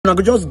I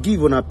could just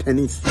give on a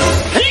pennies.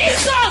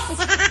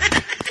 Jesus!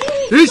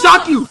 He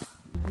shot you!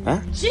 Huh?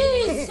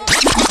 Jesus!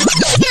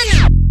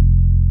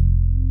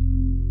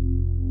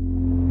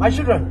 My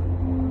children!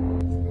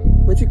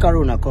 What you carry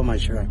on call my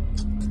children?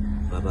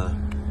 Baba,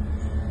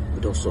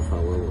 we don't suffer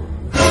well.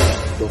 We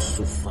don't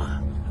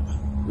suffer.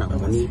 Now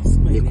money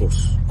make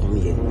us come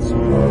here.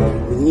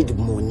 We need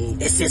money,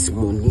 excess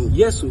money.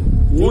 Yes, sir.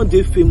 One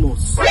day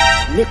famous.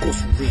 Make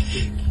us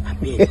rich. I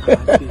beg.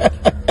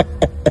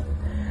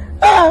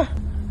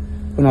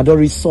 When I don't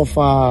really suffer,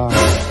 I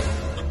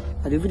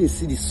don't really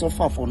see the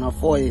suffer for my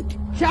forehead.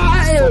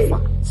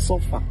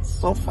 Suffer.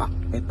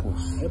 Help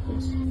us.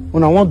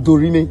 When I want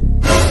Dorime.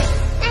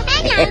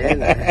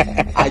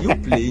 Are you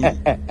playing?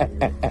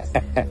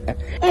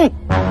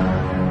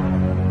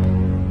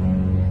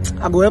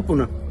 I go help you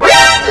now.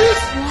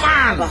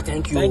 Baba,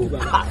 thank you. Thank you,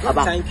 Baba.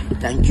 Baba,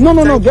 thank you.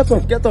 No, get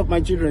up,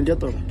 my children,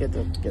 get up.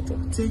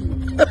 Tell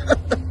you.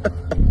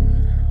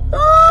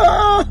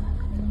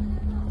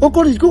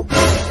 Okay, go.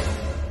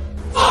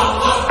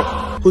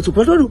 What's up,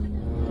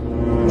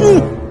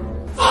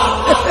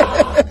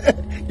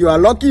 You are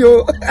lucky,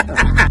 oh.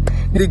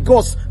 The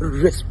ghosts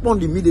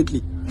respond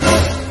immediately.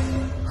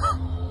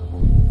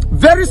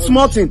 Very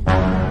smart thing.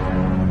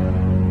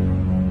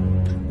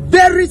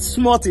 This is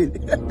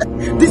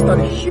the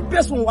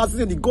cheapest one was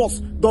the ghosts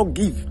don't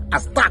give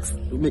as tax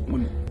to make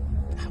money.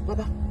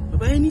 Baba,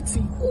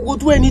 anything. We'll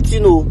do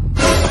anything, oh.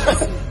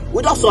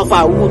 We don't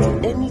suffer, we will do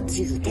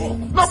anything to talk.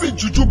 Not be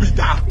juju be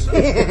that.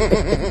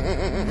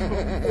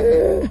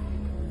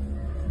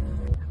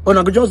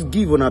 I could just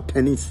give on a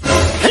pennies.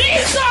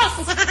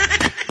 Jesus!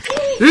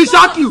 He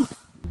shot you!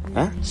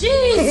 Huh?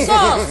 Jesus!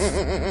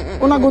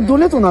 I go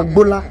donate on a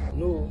bola.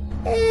 No.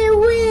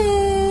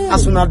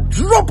 As on a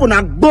drop on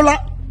a bola.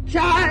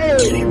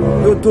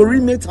 Your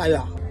Dorime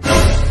tire.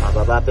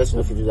 Baba, person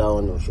if you do that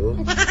one, no sure.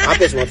 That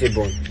person want to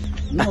born.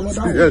 No, this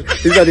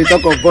is they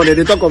talk of bond,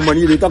 they talk of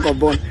money, they talk of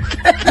bond.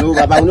 No,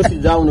 Baba, we don't do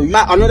that one.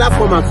 Another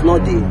format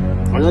not there.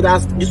 Another,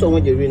 this one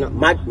when they read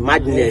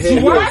madness.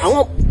 I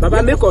want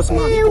Baba make us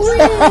mad.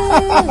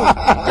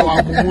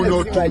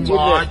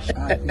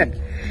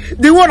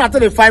 The one after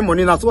they find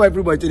money, that's why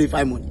everybody till they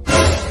find money.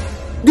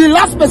 The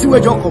last person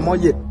will just come on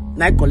here.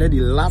 Now I collect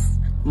the last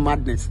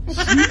madness.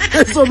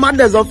 So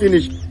madness not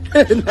finished.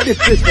 Not the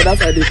place for that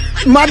side.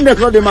 Madness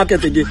not the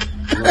market again.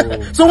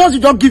 No. So once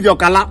you don't give your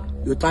color,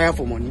 you tire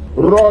for money.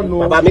 Run, no.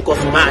 Baba make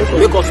us mad.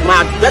 Baba,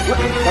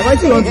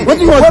 what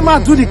do you want? When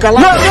man do the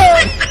color?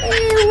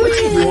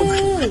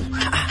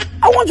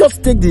 I want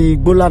just take the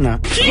bola now.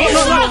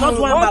 Not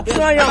one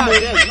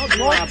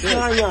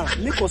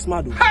make us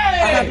mad.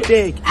 I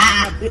beg. I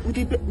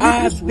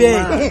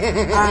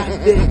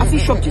feel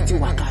shocked to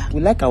waka.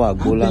 We like our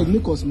bola.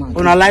 Make us mad.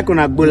 Una like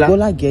una bola.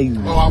 Bola get you.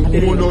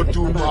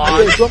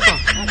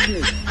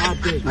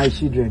 My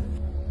children.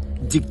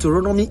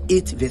 Deuteronomy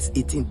 8 verse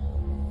 18.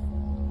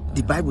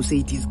 The Bible says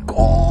it is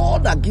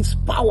God that gives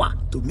power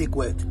to make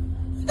wealth.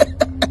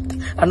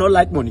 I don't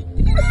like money.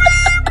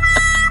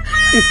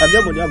 If I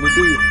get money, I will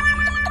do it.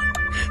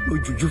 No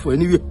juju for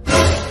anywhere.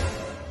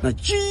 Now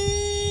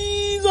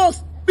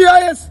Jesus,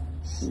 BIS,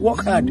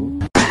 work hard.